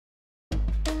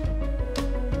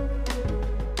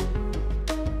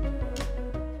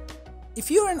If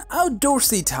you're an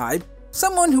outdoorsy type,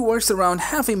 someone who works around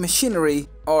heavy machinery,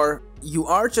 or you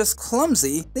are just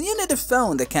clumsy, then you need a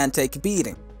phone that can take a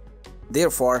beating.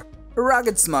 Therefore,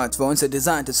 rugged smartphones are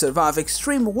designed to survive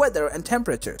extreme weather and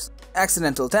temperatures,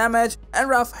 accidental damage, and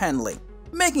rough handling,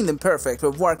 making them perfect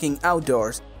for working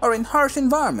outdoors or in harsh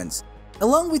environments,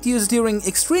 along with use during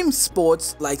extreme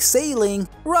sports like sailing,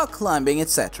 rock climbing,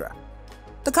 etc.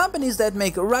 The companies that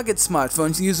make rugged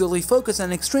smartphones usually focus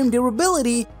on extreme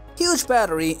durability, huge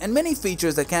battery, and many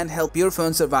features that can help your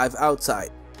phone survive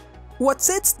outside. What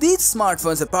sets these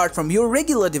smartphones apart from your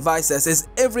regular devices is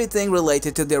everything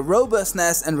related to their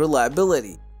robustness and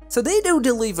reliability. So they do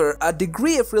deliver a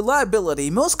degree of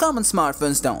reliability most common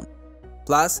smartphones don't.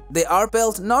 Plus, they are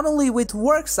built not only with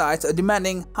work sites or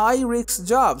demanding high-risk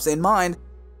jobs in mind,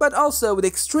 but also with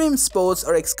extreme sports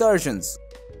or excursions.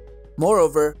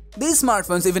 Moreover, these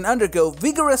smartphones even undergo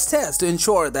vigorous tests to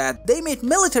ensure that they meet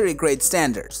military-grade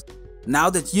standards.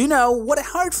 Now that you know what a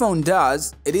hard phone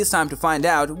does, it is time to find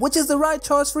out which is the right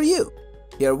choice for you.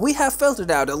 Here we have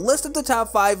filtered out a list of the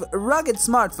top 5 rugged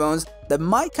smartphones that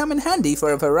might come in handy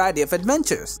for a variety of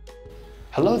adventures.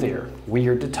 Hello there, we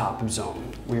are the Top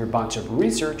Zone. We're a bunch of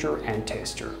researcher and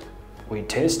tester. We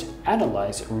test,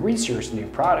 analyze, research new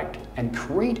product, and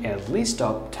create a list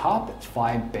of top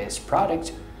 5 best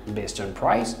products based on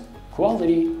price,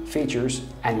 quality, features,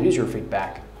 and user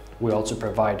feedback. We also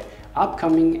provide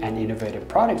upcoming and innovative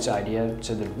products ideas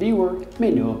so the viewer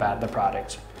may know about the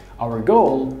products. Our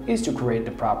goal is to create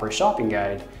the proper shopping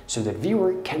guide so the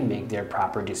viewer can make their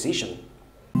proper decision.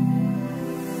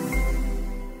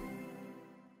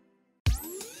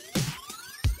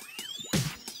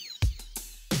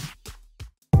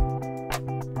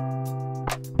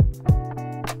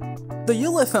 The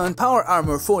Ulefone Power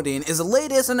Armor 14 is the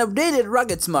latest and updated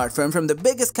rugged smartphone from the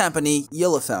biggest company,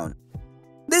 Ulefone.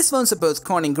 This phone supports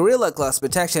Corning Gorilla Glass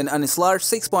protection on its large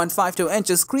 6.52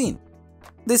 inches screen.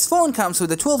 This phone comes with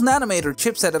a 12nm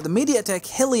chipset of the MediaTek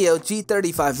Helio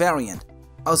G35 variant.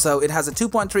 Also, it has a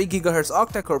 2.3 GHz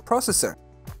octa-core processor.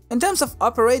 In terms of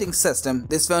operating system,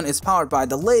 this phone is powered by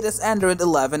the latest Android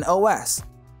 11 OS.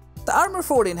 The Armor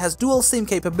 14 has dual SIM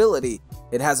capability.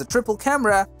 It has a triple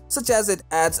camera, such as it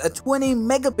adds a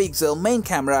 20-megapixel main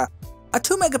camera, a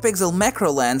 2-megapixel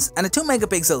macro lens, and a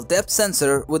 2-megapixel depth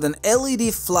sensor with an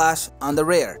LED flash on the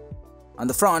rear. On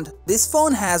the front, this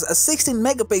phone has a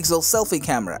 16-megapixel selfie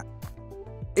camera.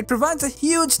 It provides a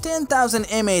huge 10,000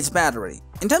 mAh battery.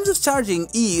 In terms of charging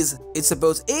ease, it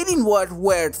supports 18-watt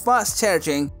wired fast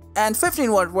charging and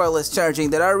 15-watt wireless charging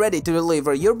that are ready to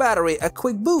deliver your battery a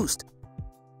quick boost.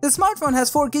 The smartphone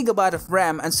has 4GB of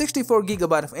RAM and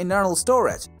 64GB of internal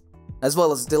storage, as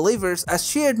well as delivers a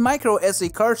shared micro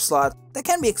SD card slot that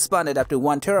can be expanded up to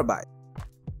 1TB.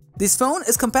 This phone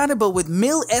is compatible with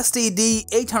MIL STD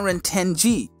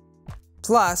 810G.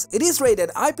 Plus, it is rated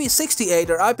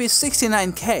IP68 or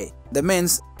IP69K. That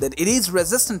means that it is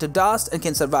resistant to dust and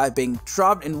can survive being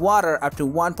dropped in water up to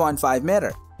 1.5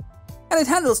 meters. And it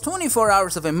handles 24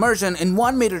 hours of immersion in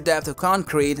 1 meter depth of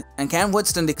concrete and can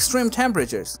withstand extreme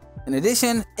temperatures. In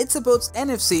addition, it supports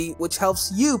NFC, which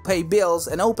helps you pay bills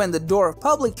and open the door of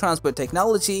public transport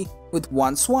technology with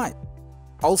one swipe.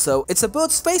 Also, it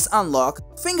supports face unlock,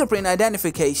 fingerprint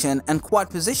identification, and quad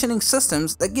positioning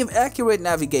systems that give accurate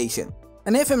navigation.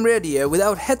 An FM radio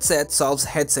without headset solves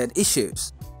headset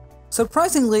issues.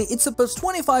 Surprisingly, it supports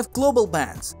 25 global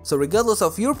bands, so regardless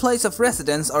of your place of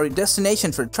residence or your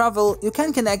destination for travel, you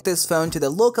can connect this phone to the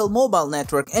local mobile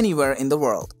network anywhere in the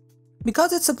world.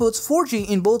 Because it supports 4G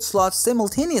in both slots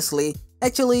simultaneously,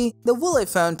 actually, the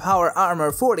Ulefone Power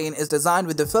Armor 14 is designed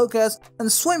with the focus on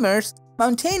swimmers,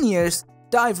 mountaineers,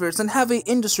 divers, and heavy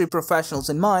industry professionals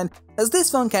in mind, as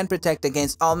this phone can protect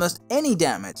against almost any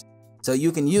damage, so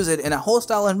you can use it in a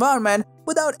hostile environment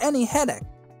without any headache.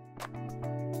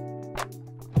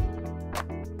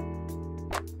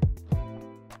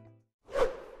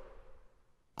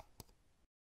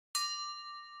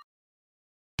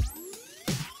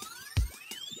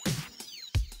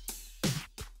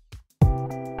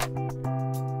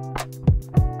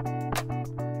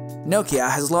 Nokia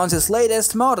has launched its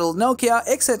latest model Nokia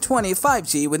X20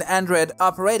 5G with Android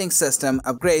operating system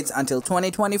upgrades until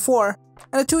 2024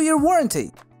 and a 2-year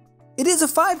warranty. It is a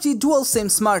 5G dual SIM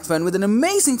smartphone with an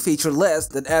amazing feature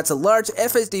list that adds a large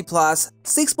FHD+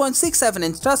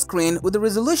 6.67-inch touchscreen with a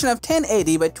resolution of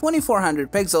 1080 by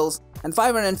 2400 pixels and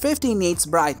 550 nits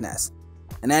brightness.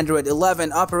 An Android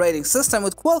 11 operating system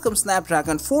with Qualcomm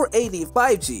Snapdragon 480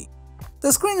 5G.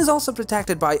 The screen is also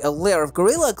protected by a layer of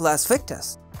Gorilla Glass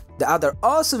Victus. The other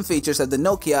awesome features of the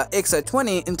Nokia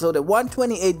X20 include a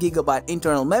 128GB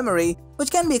internal memory,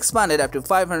 which can be expanded up to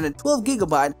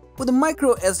 512GB with a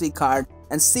micro SD card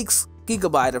and 6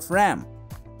 GB of RAM.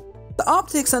 The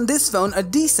optics on this phone are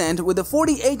decent with a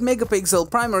 48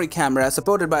 megapixel primary camera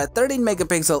supported by a 13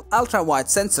 megapixel ultra-wide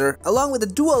sensor along with a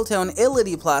dual-tone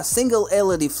LED plus single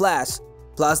LED flash.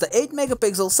 Plus the 8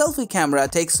 megapixel selfie camera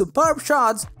takes superb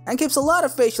shots and keeps a lot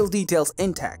of facial details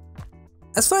intact.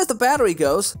 As far as the battery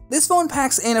goes, this phone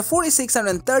packs in a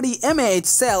 4630 mAh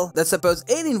cell that supports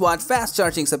 18-watt fast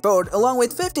charging support along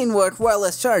with 15-watt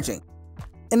wireless charging.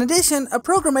 In addition, a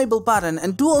programmable button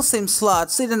and dual SIM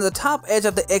slot sit in the top edge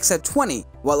of the XZ20,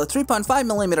 while a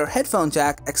 3.5mm headphone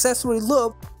jack, accessory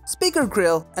loop, speaker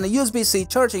grill, and a USB-C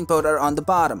charging port are on the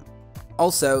bottom.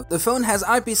 Also, the phone has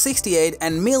IP68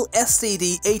 and MIL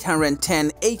STD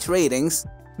 810H ratings,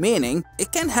 meaning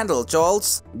it can handle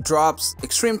jolts, drops,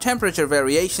 extreme temperature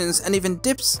variations, and even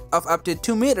dips of up to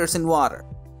 2 meters in water.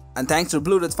 And thanks to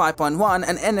Bluetooth 5.1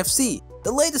 and NFC,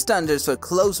 the latest standards for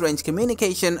close-range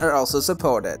communication are also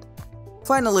supported.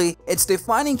 Finally, its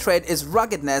defining trait is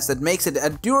ruggedness that makes it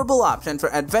a durable option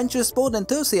for adventure sport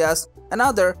enthusiasts and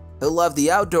others who love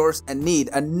the outdoors and need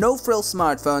a no-frills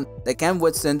smartphone that can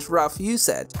withstand rough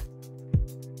usage.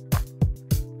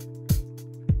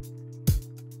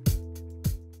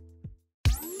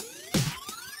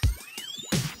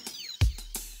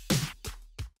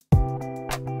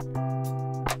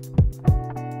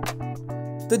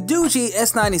 The Doogee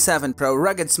S97 Pro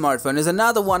Rugged Smartphone is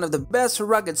another one of the best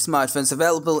rugged smartphones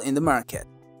available in the market.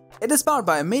 It is powered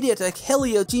by a MediaTek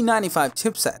Helio G95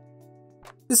 chipset.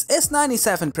 This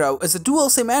S97 Pro is a dual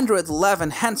SIM Android 11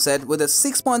 handset with a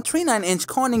 6.39-inch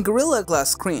Corning Gorilla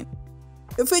Glass screen.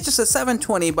 It features a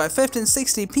 720 by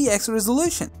 1560px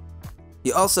resolution.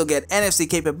 You also get NFC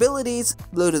capabilities,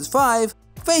 Bluetooth 5,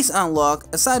 face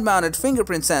unlock, a side-mounted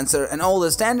fingerprint sensor, and all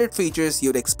the standard features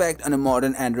you'd expect on a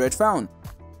modern Android phone.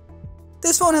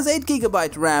 This phone has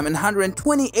 8GB RAM and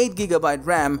 128GB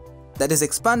RAM that is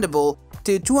expandable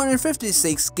to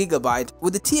 256GB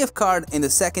with a TF card in the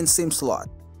second SIM slot.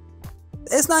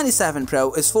 The S97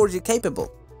 Pro is 4G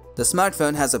capable. The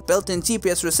smartphone has a built-in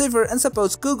GPS receiver and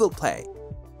supports Google Play.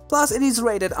 Plus, it is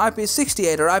rated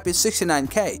IP68 or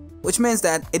IP69K, which means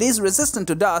that it is resistant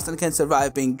to dust and can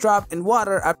survive being dropped in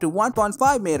water up to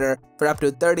 1.5 meters for up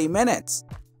to 30 minutes.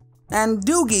 And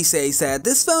Doogee says that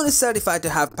this phone is certified to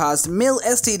have passed MIL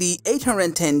STD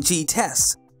 810G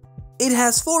tests. It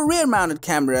has 4 rear-mounted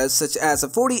cameras such as a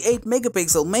 48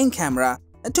 megapixel main camera,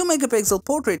 a 2 megapixel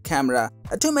portrait camera,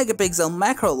 a 2 megapixel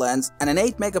macro lens, and an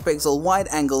 8 megapixel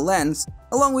wide-angle lens,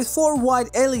 along with 4 wide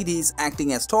LEDs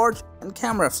acting as torch and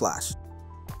camera flash.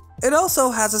 It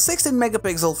also has a 16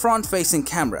 megapixel front-facing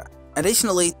camera.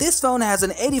 Additionally, this phone has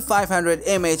an 8500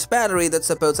 mAh battery that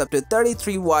supports up to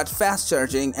 33-watt fast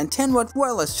charging and 10-watt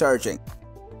wireless charging.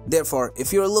 Therefore,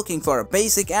 if you're looking for a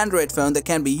basic Android phone that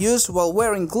can be used while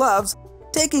wearing gloves,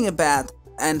 taking a bath,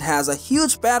 and has a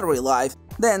huge battery life,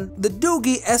 then the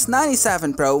Doogee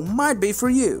S97 Pro might be for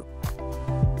you.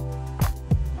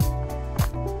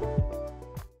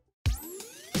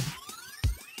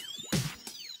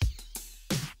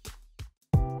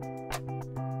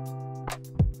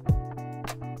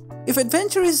 If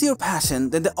adventure is your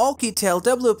passion, then the Alcatel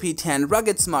WP10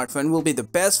 rugged smartphone will be the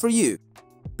best for you.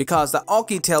 Because the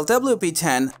Alcatel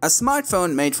WP10, a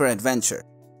smartphone made for adventure.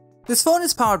 This phone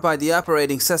is powered by the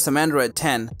operating system Android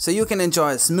 10, so you can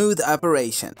enjoy a smooth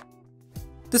operation.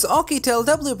 This Alcatel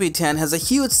WP10 has a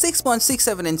huge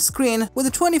 6.67-inch screen with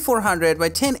a 2400 by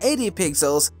 1080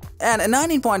 pixels and a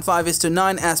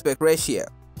 19.5:9 aspect ratio.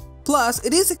 Plus,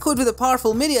 it is equipped with a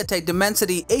powerful MediaTek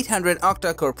Dimensity 800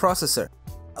 octa-core processor.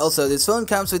 Also, this phone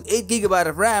comes with 8GB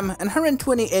of RAM and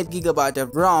 128GB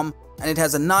of ROM, and it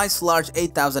has a nice large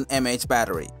 8000 mAh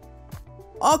battery.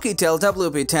 Alcatel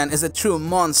WP10 is a true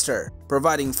monster,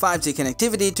 providing 5G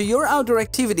connectivity to your outdoor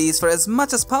activities for as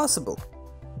much as possible.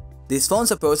 This phone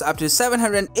supports up to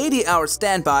 780 hours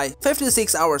standby,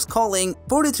 56 hours calling,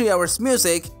 43 hours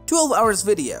music, 12 hours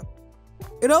video.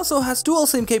 It also has dual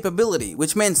SIM capability,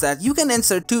 which means that you can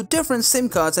insert 2 different SIM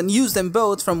cards and use them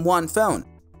both from one phone.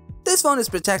 This phone is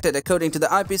protected according to the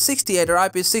IP68 or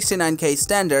IP69K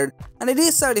standard, and it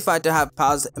is certified to have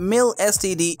passed MIL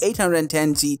STD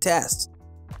 810G tests.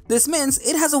 This means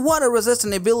it has a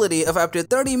water-resistant ability of up to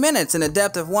 30 minutes in a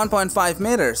depth of 1.5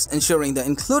 meters, ensuring the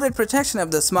included protection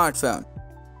of the smartphone.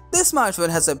 This smartphone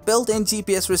has a built-in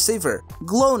GPS receiver,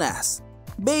 GLONASS,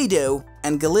 Beidou,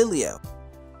 and Galileo.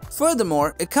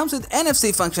 Furthermore, it comes with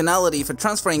NFC functionality for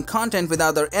transferring content with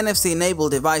other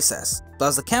NFC-enabled devices.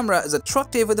 Plus, the camera is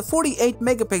attractive with a 48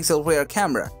 megapixel rear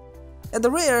camera. At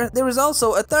the rear, there is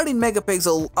also a 13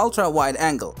 megapixel ultra-wide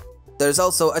angle. There is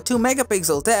also a 2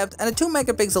 megapixel depth and a 2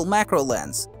 megapixel macro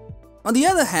lens. On the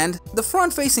other hand, the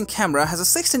front-facing camera has a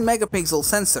 16-megapixel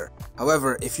sensor.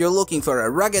 However, if you're looking for a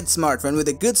rugged smartphone with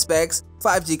a good specs,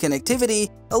 5G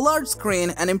connectivity, a large screen,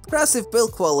 and impressive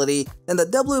build quality, then the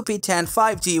WP10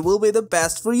 5G will be the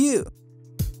best for you.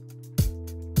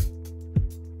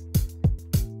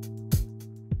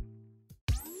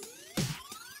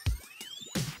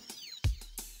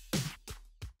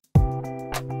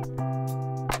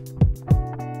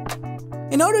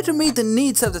 In order to meet the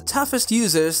needs of the toughest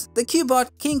users, the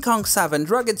CUBOT Kingkong 7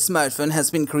 rugged smartphone has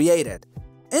been created.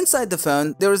 Inside the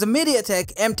phone, there is a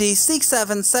MediaTek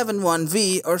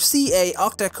MT6771V or CA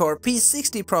octa-core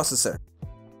P60 processor.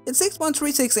 Its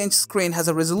 6.36-inch screen has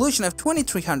a resolution of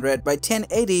 2300 by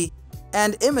 1080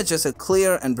 and images are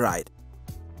clear and bright.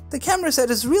 The camera set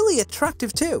is really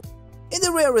attractive too. In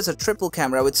the rear is a triple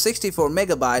camera with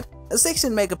 64MB, a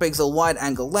 16-megapixel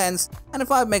wide-angle lens, and a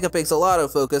 5-megapixel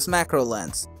autofocus macro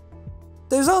lens.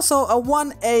 There's also a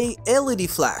 1A LED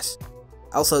flash.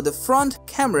 Also, the front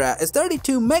camera is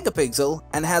 32-megapixel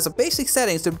and has a basic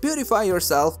settings to beautify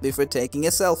yourself before taking a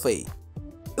selfie.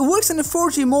 It works in a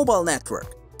 4G mobile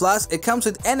network, plus it comes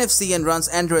with NFC and runs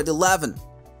Android 11.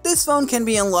 This phone can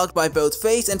be unlocked by both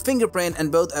face and fingerprint,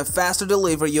 and both are fast to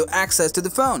deliver you access to the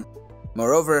phone.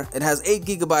 Moreover, it has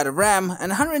 8GB of RAM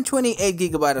and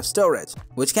 128GB of storage,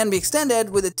 which can be extended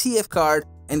with a TF card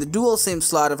in the dual SIM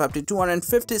slot of up to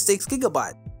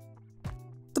 256GB.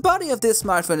 The body of this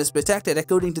smartphone is protected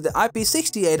according to the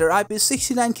IP68 or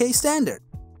IP69K standard.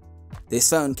 This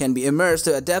phone can be immersed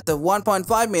to a depth of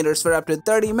 1.5 meters for up to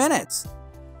 30 minutes.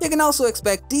 You can also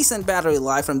expect decent battery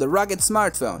life from the rugged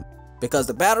smartphone, because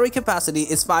the battery capacity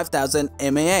is 5000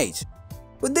 mAh.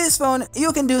 With this phone,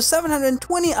 you can do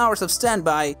 720 hours of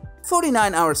standby,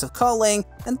 49 hours of calling,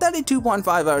 and 32.5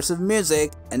 hours of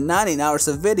music, and 19 hours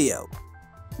of video.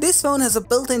 This phone has a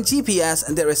built-in GPS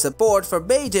and there is support for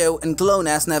Beidou and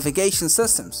GLONASS navigation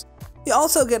systems. You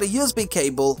also get a USB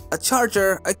cable, a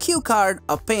charger, a cue card,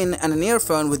 a pin, and an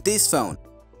earphone with this phone.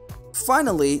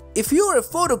 Finally, if you are a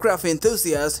photography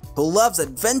enthusiast who loves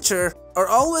adventure or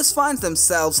always finds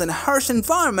themselves in a harsh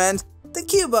environment, the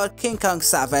CUBOT Kingkong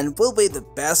 7 will be the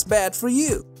best bet for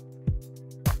you.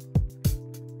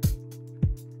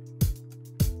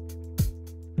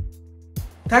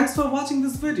 Thanks for watching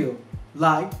this video.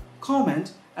 Like,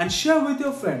 comment and share with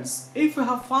your friends if you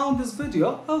have found this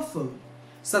video helpful.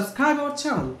 Subscribe our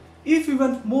channel if you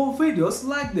want more videos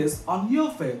like this on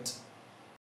your feed.